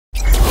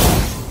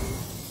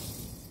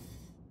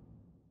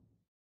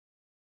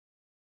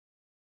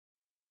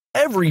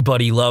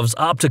Everybody loves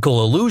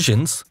optical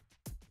illusions.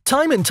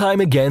 Time and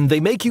time again, they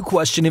make you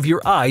question if your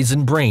eyes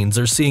and brains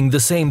are seeing the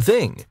same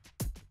thing.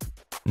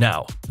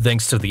 Now,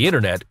 thanks to the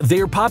internet, they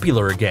are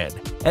popular again,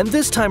 and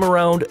this time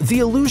around, the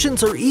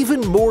illusions are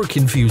even more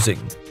confusing.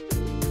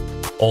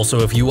 Also,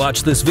 if you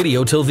watch this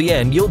video till the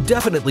end, you'll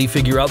definitely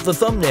figure out the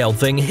thumbnail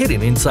thing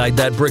hidden inside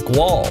that brick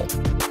wall.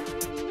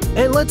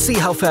 And let's see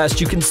how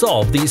fast you can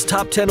solve these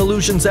top 10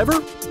 illusions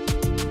ever?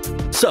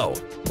 So,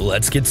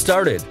 let's get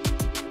started.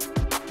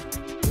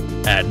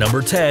 At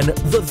number 10,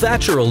 the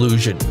Thatcher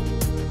Illusion.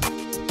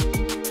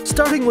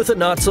 Starting with a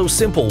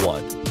not-so-simple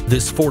one,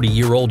 this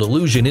 40-year-old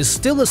illusion is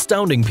still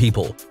astounding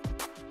people.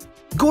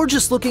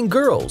 Gorgeous-looking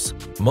girls.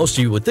 Most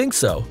of you would think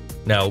so.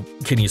 Now,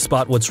 can you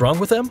spot what's wrong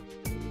with them?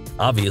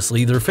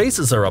 Obviously, their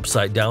faces are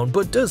upside down,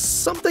 but does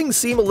something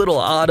seem a little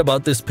odd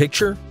about this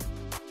picture?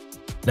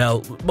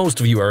 Now,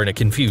 most of you are in a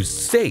confused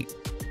state.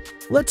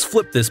 Let's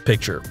flip this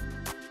picture.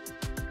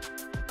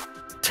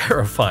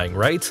 Terrifying,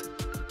 right?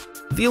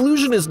 The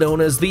illusion is known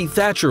as the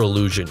Thatcher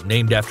Illusion,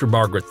 named after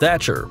Margaret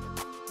Thatcher.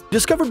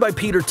 Discovered by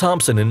Peter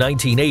Thompson in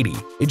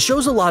 1980, it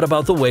shows a lot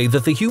about the way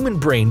that the human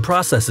brain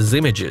processes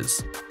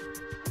images.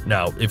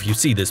 Now, if you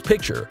see this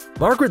picture,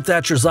 Margaret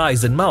Thatcher's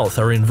eyes and mouth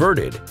are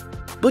inverted.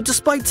 But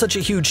despite such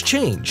a huge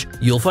change,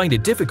 you'll find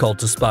it difficult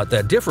to spot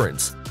that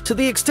difference, to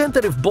the extent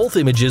that if both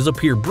images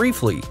appear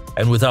briefly,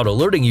 and without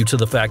alerting you to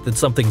the fact that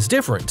something's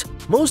different,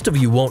 most of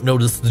you won't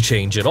notice the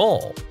change at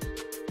all.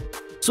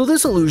 So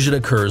this illusion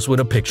occurs when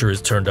a picture is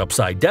turned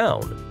upside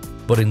down.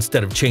 But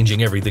instead of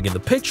changing everything in the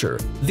picture,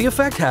 the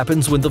effect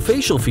happens when the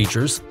facial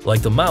features,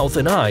 like the mouth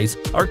and eyes,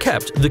 are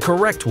kept the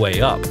correct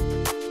way up.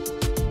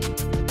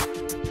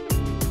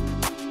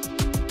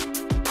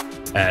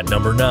 At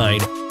number 9,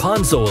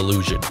 Ponzo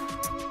Illusion.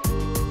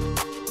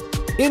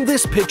 In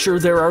this picture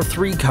there are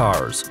 3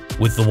 cars,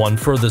 with the one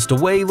furthest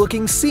away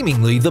looking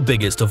seemingly the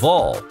biggest of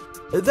all.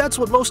 That's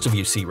what most of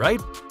you see,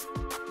 right?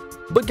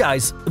 But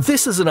guys,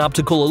 this is an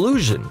optical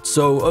illusion,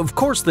 so of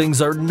course things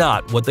are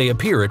not what they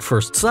appear at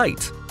first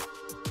sight.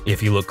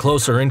 If you look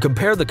closer and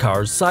compare the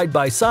cars side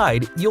by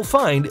side, you'll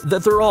find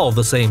that they're all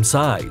the same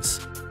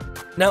size.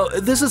 Now,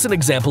 this is an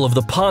example of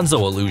the Ponzo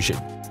Illusion,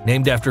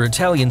 named after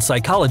Italian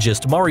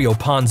psychologist Mario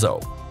Ponzo.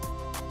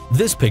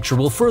 This picture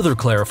will further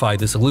clarify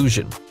this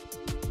illusion.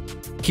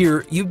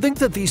 Here, you'd think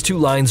that these 2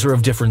 lines are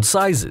of different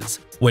sizes,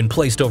 when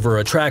placed over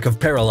a track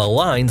of parallel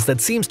lines that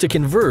seems to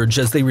converge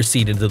as they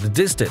recede into the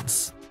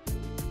distance.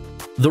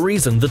 The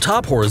reason the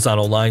top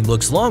horizontal line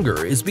looks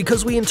longer is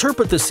because we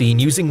interpret the scene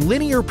using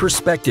linear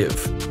perspective.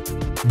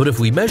 But if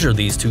we measure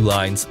these 2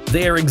 lines,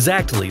 they are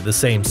exactly the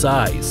same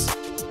size.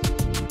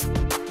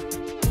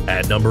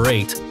 At number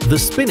 8, the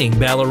Spinning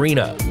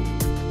Ballerina.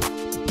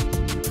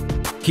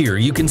 Here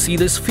you can see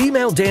this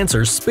female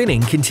dancer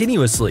spinning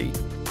continuously.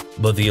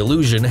 But the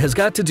illusion has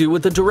got to do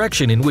with the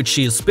direction in which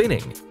she is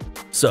spinning.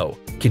 So,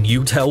 can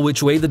you tell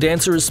which way the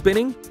dancer is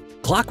spinning?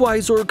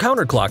 Clockwise or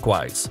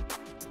counterclockwise?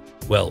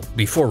 Well,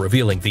 before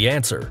revealing the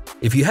answer,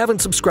 if you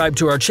haven't subscribed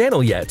to our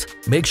channel yet,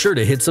 make sure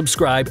to hit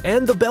subscribe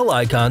and the bell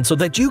icon so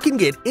that you can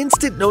get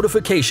instant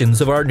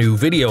notifications of our new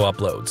video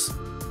uploads.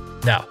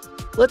 Now,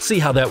 let's see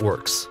how that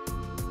works.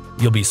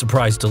 You'll be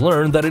surprised to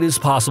learn that it is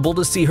possible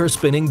to see her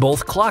spinning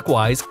both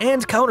clockwise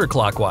and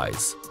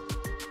counterclockwise.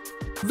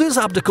 This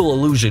optical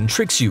illusion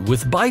tricks you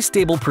with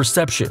bistable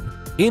perception,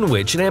 in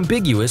which an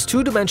ambiguous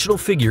 2-dimensional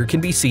figure can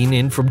be seen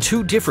in from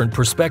 2 different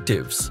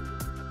perspectives.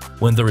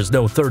 When there is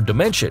no third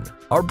dimension,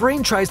 our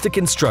brain tries to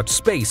construct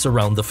space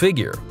around the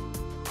figure.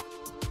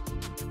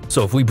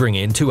 So if we bring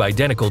in 2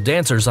 identical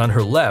dancers on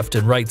her left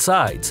and right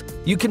sides,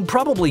 you can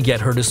probably get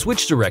her to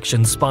switch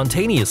directions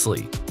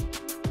spontaneously.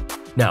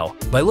 Now,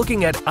 by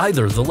looking at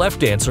either the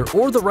left dancer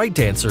or the right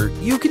dancer,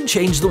 you can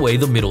change the way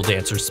the middle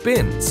dancer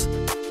spins.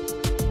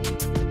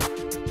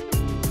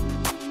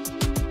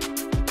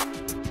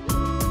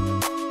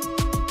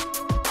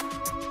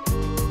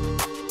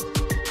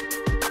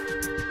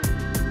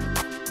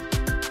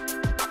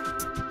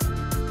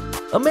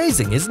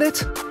 Amazing, isn't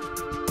it?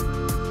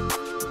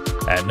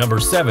 At number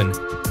 7,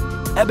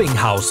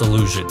 Ebbinghaus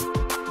Illusion.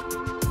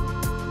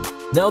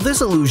 Now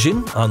this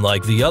illusion,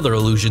 unlike the other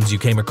illusions you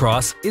came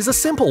across, is a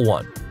simple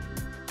one.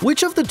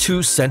 Which of the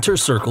 2 center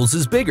circles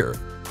is bigger,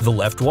 the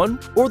left one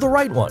or the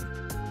right one?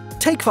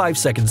 Take 5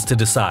 seconds to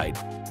decide.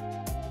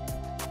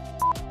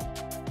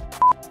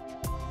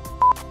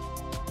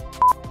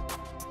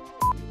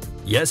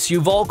 Yes,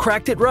 you've all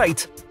cracked it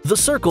right. The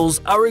circles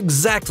are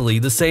exactly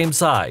the same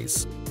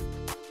size.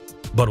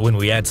 But when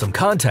we add some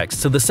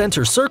context to the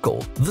center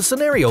circle, the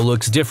scenario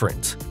looks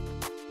different.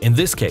 In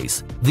this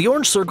case, the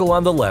orange circle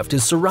on the left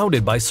is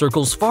surrounded by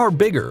circles far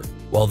bigger,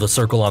 while the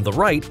circle on the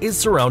right is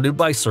surrounded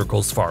by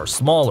circles far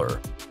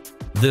smaller.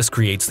 This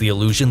creates the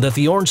illusion that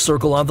the orange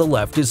circle on the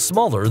left is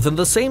smaller than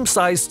the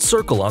same-sized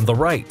circle on the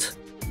right.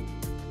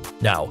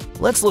 Now,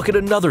 let's look at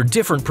another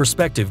different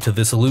perspective to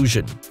this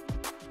illusion.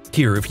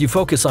 Here, if you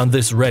focus on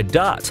this red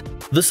dot,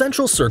 the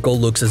central circle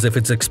looks as if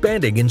it's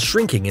expanding and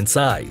shrinking in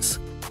size.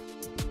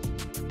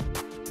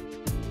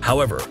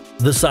 However,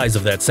 the size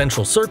of that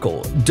central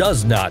circle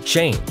does not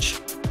change.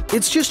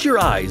 It's just your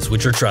eyes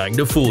which are trying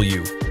to fool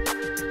you.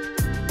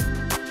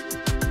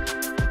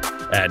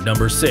 At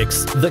number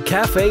 6, the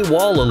cafe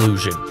wall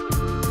illusion.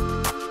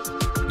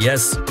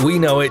 Yes, we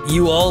know it,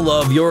 you all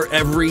love your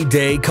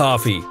everyday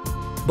coffee.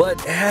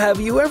 But have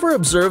you ever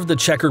observed the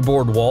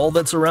checkerboard wall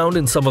that's around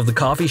in some of the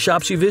coffee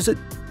shops you visit?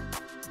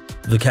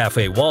 The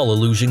cafe wall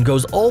illusion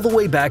goes all the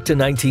way back to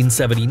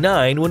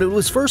 1979 when it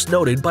was first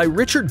noted by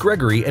Richard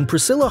Gregory and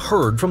Priscilla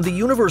Hurd from the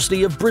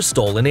University of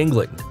Bristol in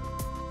England.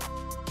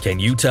 Can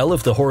you tell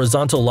if the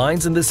horizontal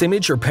lines in this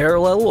image are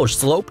parallel or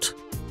sloped?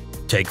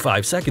 Take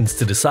 5 seconds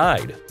to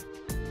decide.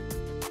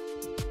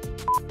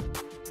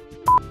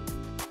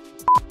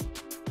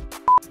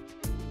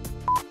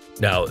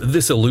 Now,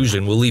 this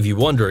illusion will leave you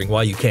wondering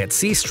why you can't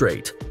see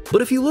straight,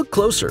 but if you look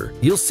closer,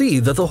 you'll see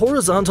that the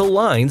horizontal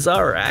lines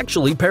are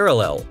actually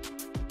parallel.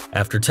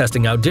 After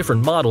testing out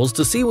different models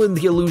to see when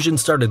the illusion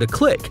started to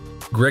click,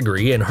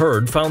 Gregory and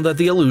Hurd found that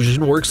the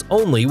illusion works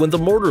only when the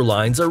mortar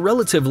lines are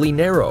relatively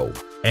narrow,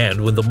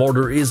 and when the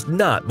mortar is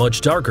not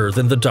much darker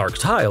than the dark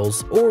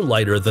tiles or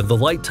lighter than the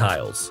light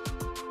tiles.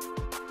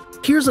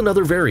 Here's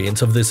another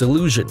variant of this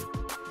illusion.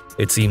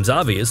 It seems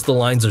obvious the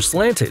lines are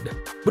slanted,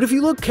 but if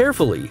you look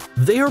carefully,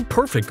 they are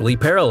perfectly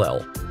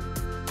parallel.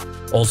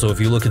 Also, if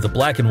you look at the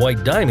black and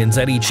white diamonds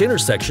at each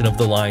intersection of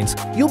the lines,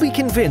 you'll be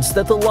convinced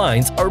that the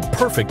lines are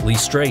perfectly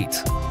straight.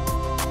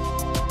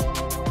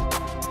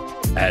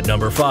 At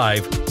number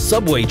 5,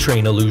 subway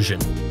train illusion.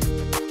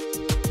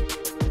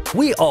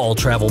 We all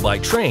travel by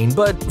train,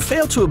 but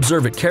fail to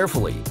observe it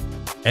carefully.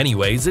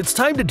 Anyways, it's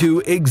time to do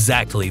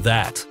exactly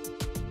that.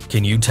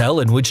 Can you tell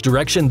in which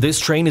direction this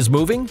train is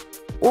moving?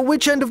 Or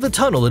which end of the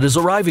tunnel it is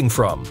arriving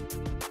from?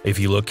 If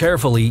you look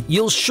carefully,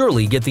 you'll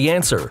surely get the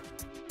answer.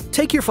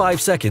 Take your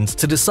 5 seconds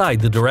to decide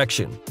the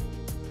direction.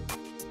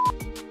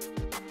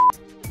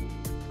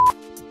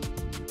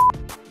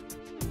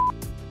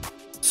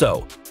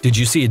 So, did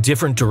you see a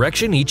different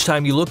direction each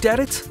time you looked at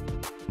it?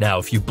 Now,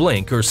 if you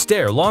blink or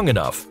stare long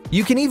enough,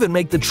 you can even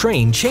make the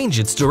train change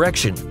its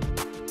direction.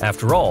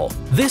 After all,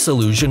 this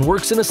illusion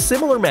works in a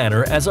similar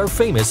manner as our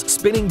famous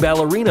Spinning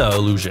Ballerina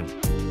illusion.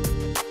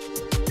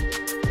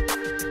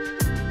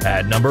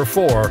 At number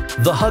 4,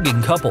 the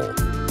hugging couple.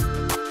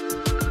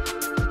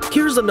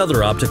 Here's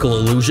another optical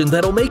illusion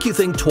that'll make you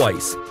think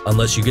twice,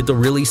 unless you get the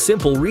really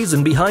simple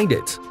reason behind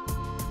it.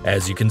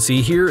 As you can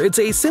see here, it's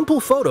a simple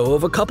photo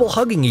of a couple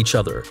hugging each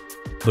other.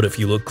 But if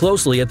you look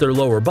closely at their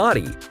lower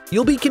body,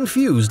 you'll be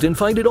confused and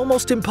find it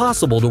almost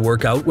impossible to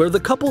work out where the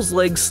couple's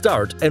legs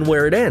start and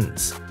where it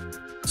ends.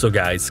 So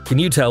guys, can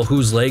you tell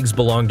whose legs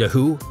belong to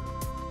who?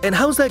 And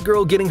how's that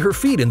girl getting her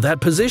feet in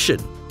that position?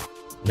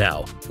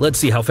 Now, let's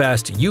see how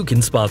fast you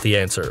can spot the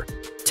answer.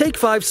 Take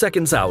 5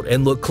 seconds out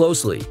and look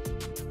closely.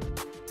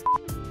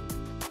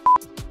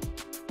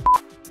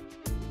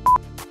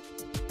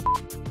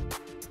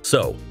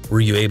 So,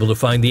 were you able to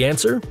find the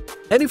answer?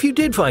 And if you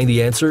did find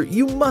the answer,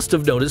 you must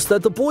have noticed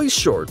that the boy's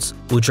shorts,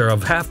 which are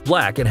of half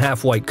black and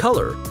half white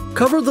color,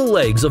 cover the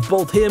legs of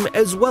both him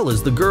as well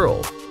as the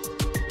girl.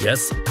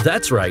 Yes,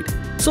 that's right.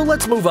 So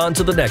let's move on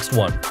to the next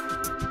one.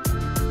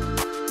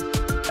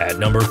 At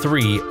number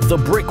 3,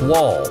 the brick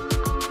wall.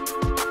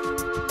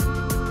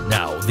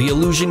 Now, the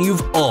illusion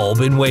you've all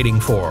been waiting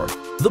for.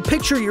 The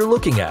picture you're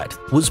looking at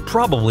was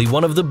probably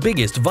one of the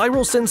biggest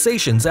viral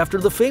sensations after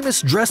the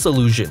famous dress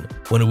illusion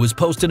when it was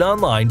posted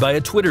online by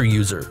a Twitter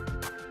user.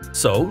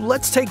 So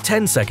let's take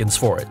 10 seconds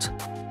for it.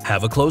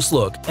 Have a close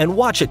look and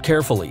watch it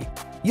carefully.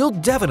 You'll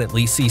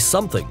definitely see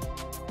something.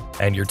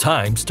 And your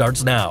time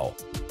starts now.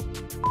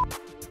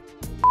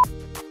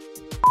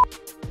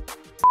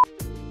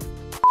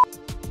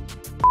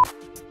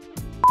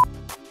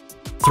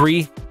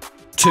 Three,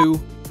 2,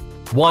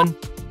 1.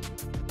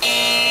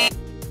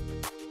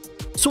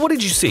 So what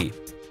did you see?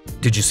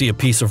 Did you see a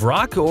piece of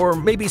rock, or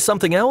maybe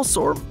something else,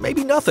 or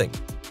maybe nothing?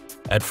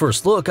 At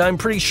first look, I'm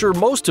pretty sure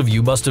most of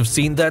you must have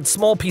seen that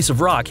small piece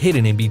of rock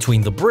hidden in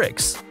between the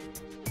bricks.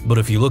 But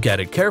if you look at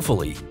it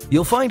carefully,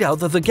 you'll find out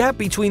that the gap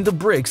between the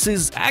bricks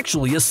is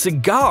actually a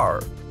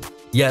cigar.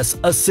 Yes,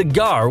 a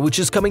cigar which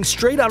is coming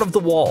straight out of the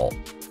wall.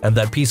 And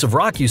that piece of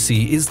rock you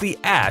see is the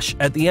ash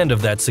at the end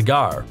of that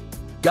cigar.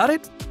 Got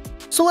it?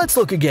 So let's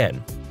look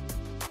again.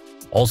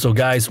 Also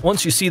guys,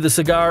 once you see the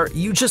cigar,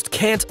 you just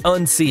can't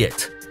unsee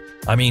it.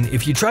 I mean,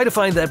 if you try to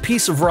find that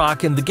piece of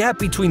rock in the gap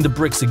between the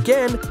bricks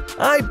again,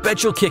 I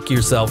bet you'll kick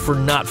yourself for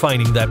not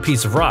finding that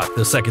piece of rock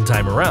the second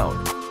time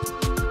around.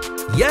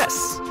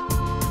 Yes!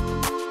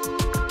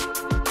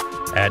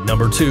 At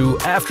number 2,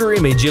 after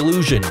image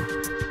illusion.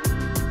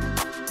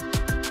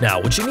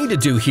 Now, what you need to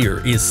do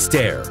here is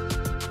stare.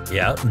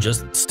 Yeah,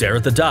 just stare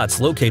at the dots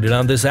located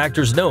on this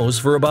actor's nose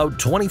for about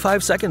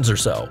 25 seconds or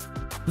so.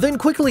 Then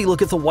quickly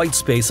look at the white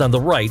space on the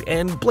right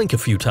and blink a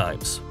few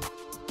times.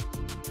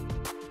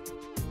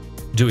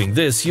 Doing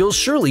this, you'll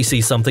surely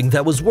see something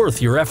that was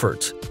worth your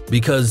effort,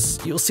 because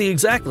you'll see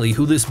exactly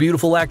who this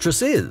beautiful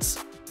actress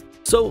is.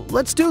 So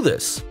let's do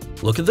this.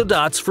 Look at the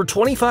dots for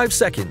 25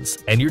 seconds,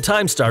 and your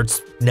time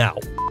starts now.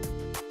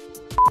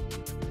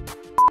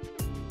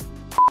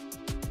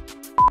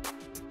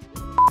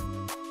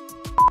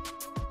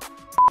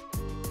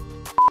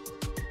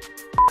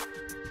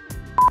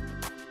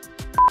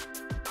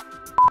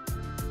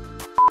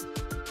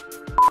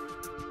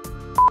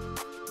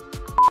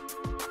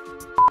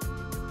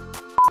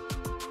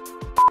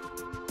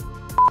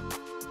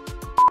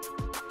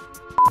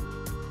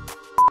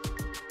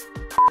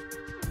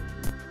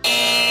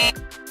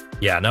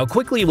 Yeah, now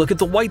quickly look at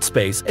the white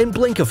space and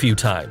blink a few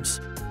times.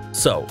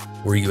 So,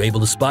 were you able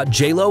to spot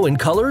J-Lo in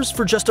colors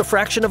for just a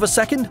fraction of a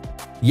second?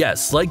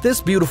 Yes, like this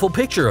beautiful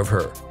picture of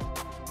her.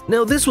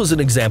 Now this was an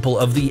example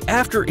of the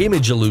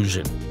after-image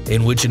illusion,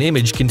 in which an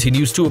image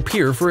continues to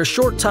appear for a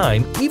short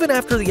time even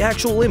after the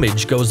actual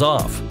image goes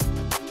off.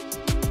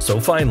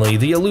 So finally,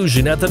 the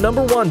illusion at the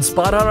number 1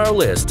 spot on our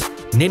list,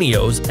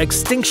 Ninio's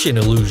Extinction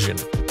Illusion.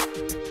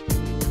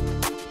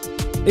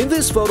 In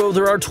this photo,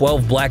 there are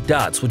 12 black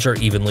dots which are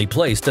evenly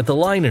placed at the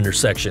line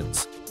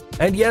intersections.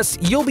 And yes,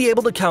 you'll be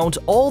able to count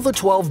all the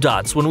 12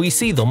 dots when we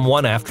see them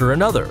one after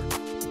another.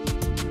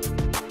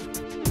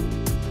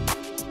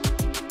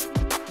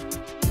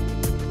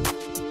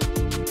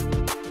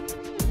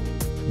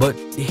 But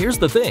here's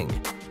the thing,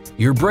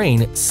 your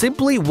brain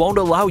simply won't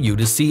allow you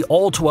to see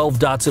all 12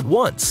 dots at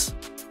once.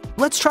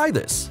 Let's try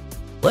this.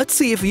 Let's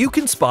see if you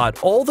can spot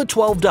all the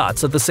 12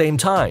 dots at the same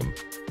time.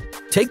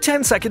 Take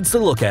 10 seconds to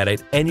look at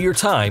it, and your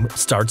time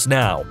starts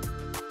now.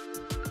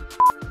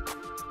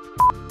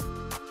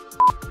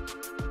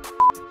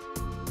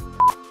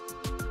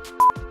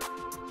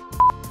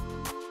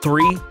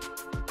 Three,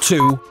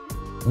 2,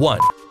 1.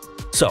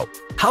 So,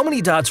 how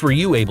many dots were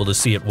you able to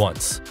see at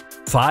once?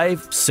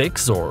 5,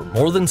 6, or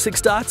more than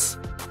 6 dots?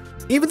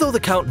 Even though the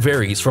count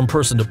varies from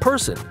person to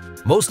person,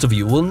 most of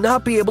you will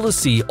not be able to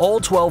see all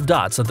 12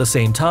 dots at the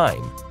same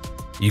time.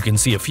 You can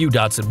see a few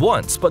dots at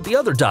once, but the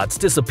other dots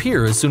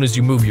disappear as soon as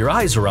you move your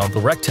eyes around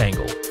the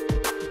rectangle.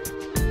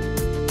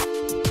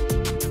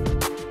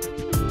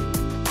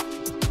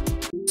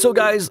 So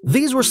guys,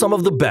 these were some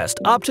of the best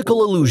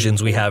optical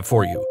illusions we have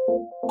for you.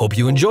 Hope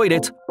you enjoyed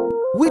it.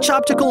 Which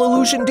optical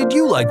illusion did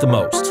you like the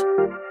most?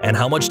 And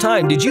how much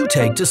time did you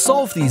take to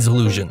solve these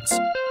illusions?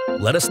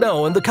 Let us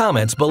know in the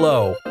comments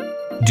below.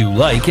 Do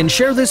like and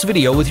share this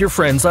video with your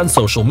friends on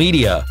social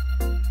media.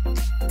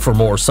 For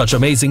more such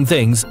amazing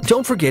things,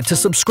 don't forget to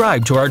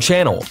subscribe to our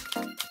channel.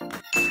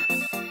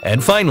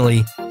 And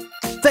finally,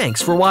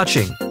 thanks for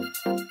watching.